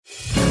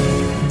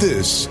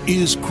This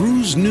is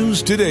Cruise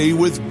News Today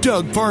with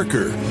Doug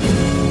Parker.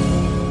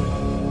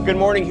 Good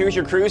morning. Here's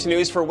your cruise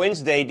news for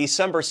Wednesday,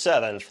 December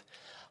 7th.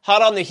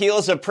 Hot on the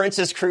heels of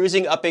Princess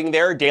Cruising upping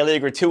their daily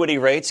gratuity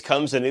rates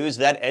comes the news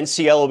that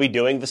NCL will be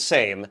doing the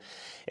same.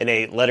 In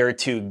a letter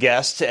to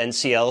guests,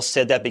 NCL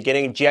said that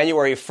beginning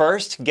January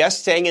 1st,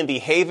 guests staying in the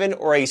Haven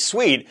or a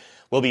suite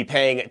will be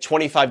paying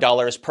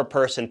 $25 per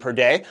person per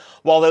day,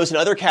 while those in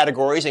other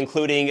categories,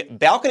 including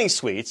balcony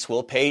suites,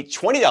 will pay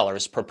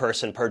 $20 per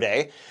person per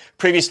day.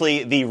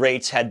 Previously, the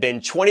rates had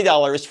been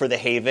 $20 for the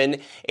Haven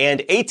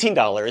and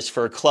 $18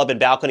 for club and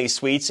balcony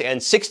suites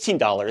and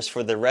 $16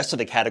 for the rest of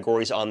the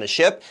categories on the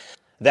ship.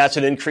 That's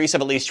an increase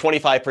of at least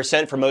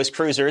 25% for most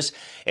cruisers,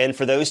 and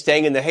for those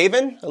staying in the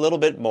Haven, a little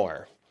bit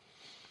more.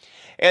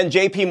 And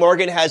J.P.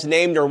 Morgan has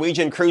named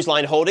Norwegian Cruise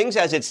Line Holdings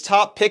as its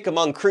top pick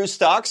among cruise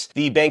stocks.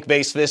 The bank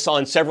based this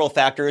on several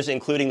factors,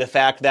 including the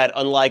fact that,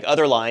 unlike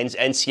other lines,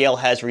 NCL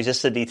has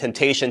resisted the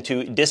temptation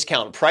to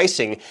discount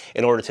pricing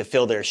in order to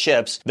fill their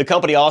ships. The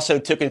company also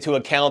took into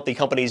account the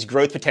company's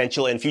growth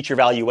potential and future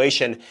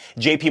valuation.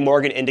 J.P.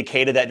 Morgan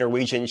indicated that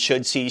Norwegian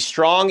should see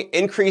strong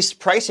increased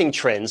pricing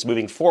trends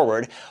moving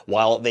forward,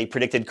 while they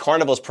predicted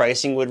Carnival's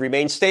pricing would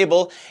remain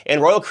stable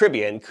and Royal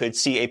Caribbean could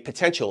see a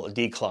potential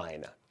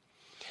decline.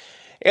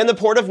 And the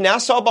Port of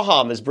Nassau,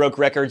 Bahamas broke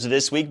records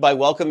this week by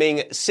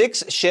welcoming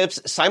 6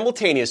 ships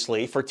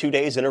simultaneously for 2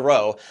 days in a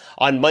row.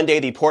 On Monday,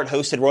 the port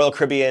hosted Royal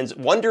Caribbean's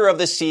Wonder of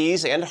the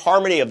Seas and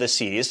Harmony of the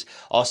Seas,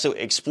 also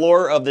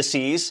Explorer of the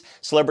Seas,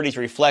 Celebrity's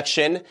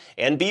Reflection,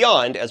 and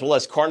Beyond, as well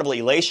as Carnival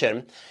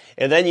Elation.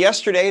 And then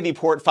yesterday, the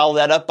port followed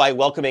that up by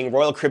welcoming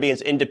Royal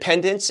Caribbean's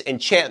Independence,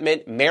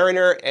 Enchantment,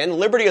 Mariner, and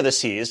Liberty of the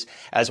Seas,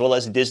 as well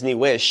as Disney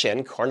Wish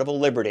and Carnival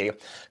Liberty.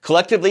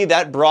 Collectively,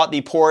 that brought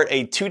the port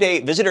a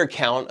 2-day visitor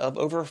count of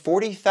over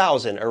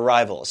 40,000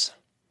 arrivals.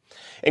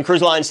 And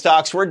cruise line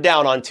stocks were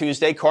down on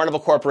Tuesday. Carnival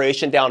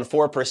Corporation down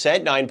 4%,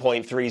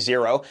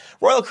 9.30.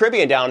 Royal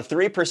Caribbean down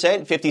 3%,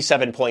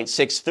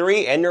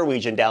 57.63. And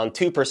Norwegian down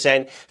 2%,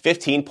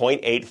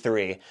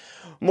 15.83.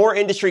 More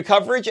industry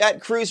coverage at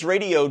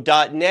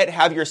cruiseradio.net.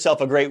 Have yourself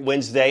a great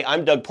Wednesday.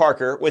 I'm Doug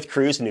Parker with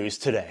Cruise News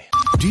Today.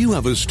 Do you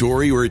have a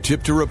story or a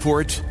tip to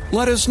report?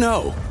 Let us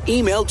know.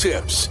 Email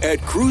tips at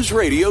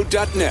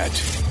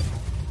cruiseradio.net.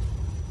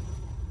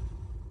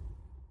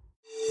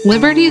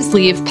 Liberty's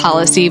leave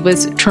policy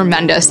was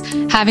tremendous.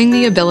 Having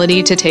the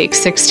ability to take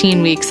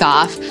 16 weeks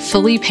off,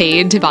 fully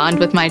paid to bond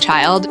with my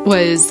child,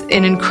 was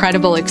an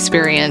incredible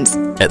experience.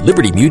 At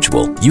Liberty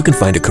Mutual, you can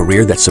find a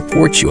career that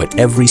supports you at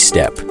every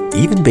step,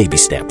 even baby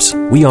steps.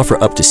 We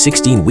offer up to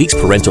 16 weeks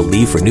parental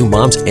leave for new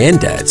moms and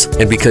dads.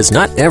 And because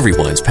not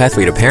everyone's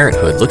pathway to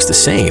parenthood looks the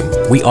same,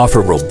 we offer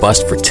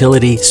robust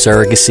fertility,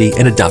 surrogacy,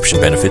 and adoption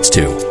benefits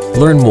too.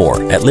 Learn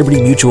more at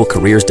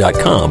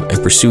libertymutualcareers.com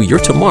and pursue your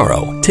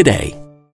tomorrow today.